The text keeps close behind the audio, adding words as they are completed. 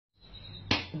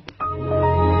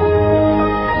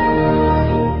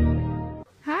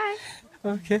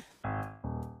Okay.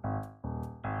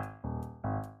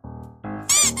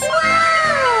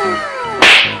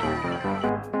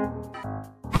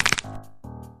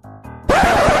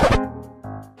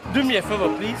 Do me a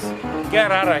favor, please.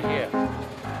 Get out of here.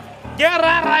 Get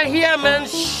out of here, man.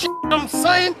 Shit, I'm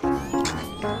saying.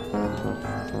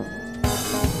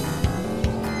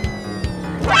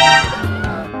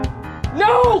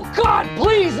 No! God,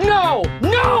 please, no!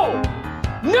 No!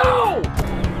 No!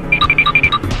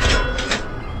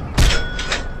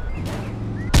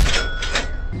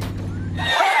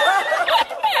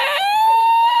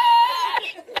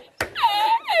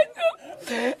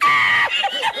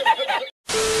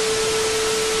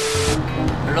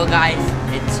 Hello guys,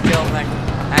 it's Jovan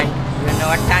and you know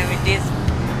what time it is?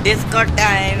 Disco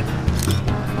time!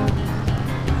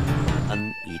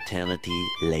 An eternity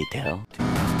later.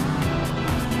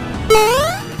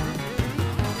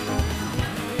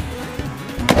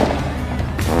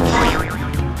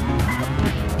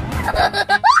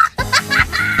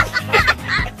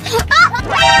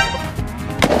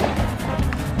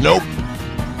 Nope.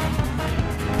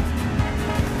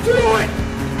 Do it!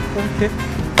 Okay.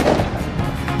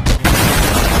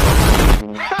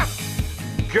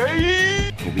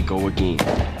 Gay! Here we go again.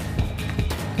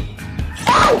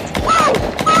 Oh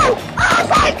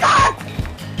my God!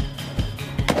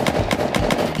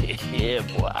 Yeah,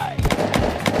 boy.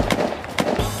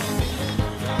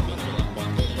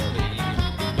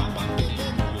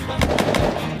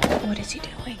 What is he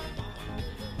doing?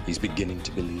 He's beginning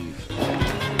to believe.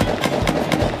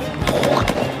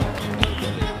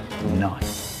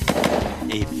 Nice.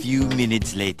 A few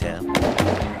minutes later.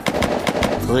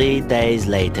 3 days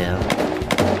later.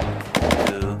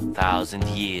 2,000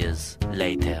 years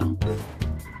later.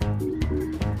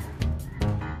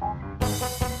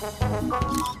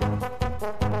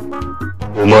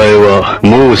 O 前は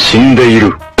もう死んでい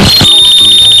る。